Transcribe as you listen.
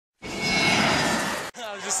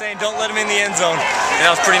just saying, don't let him in the end zone. And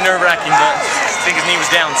that was pretty nerve-wracking, but I think his knee was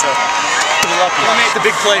down, so pretty lucky. Eliminate the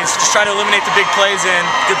big plays. Just try to eliminate the big plays and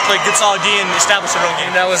good solid D and establish the run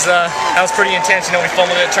game. That was pretty intense. You know, we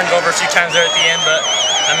fumbled it, turned it over a few times there at the end, but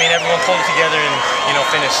I mean, everyone pulled it together and, you know,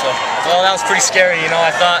 finished. So, well, that was pretty scary. You know,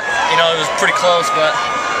 I thought, you know, it was pretty close, but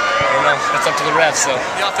I don't know. That's up to the refs. So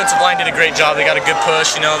the offensive line did a great job. They got a good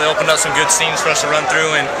push. You know, they opened up some good seams for us to run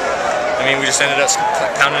through, and I mean, we just ended up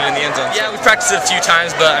pounding it in the end zone. Yeah, we practiced it a few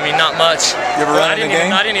times, but I mean, not much. You ever run in the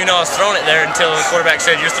game? I didn't even know I was throwing it there until the quarterback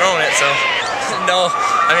said, "You're throwing it." So, no.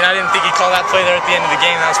 I mean, I didn't think he called that play there at the end of the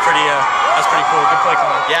game. That was pretty cool. Good play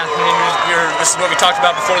calling. Yeah, I mean, this is what we talked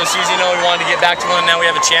about before the season. You know, we wanted to get back to one, and now we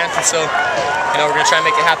have a chance, and so, you know, we're going to try and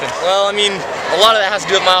make it happen. Well, I mean, a lot of that has to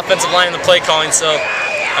do with my offensive line and the play calling, so,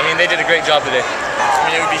 I mean, they did a great job today. I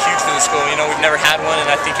mean, it would be huge for the school. You know, we've never had one, and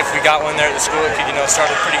I think if we got one there at the school, it could, you know, start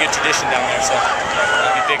a pretty good tradition down there, so it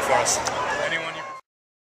would be big for us.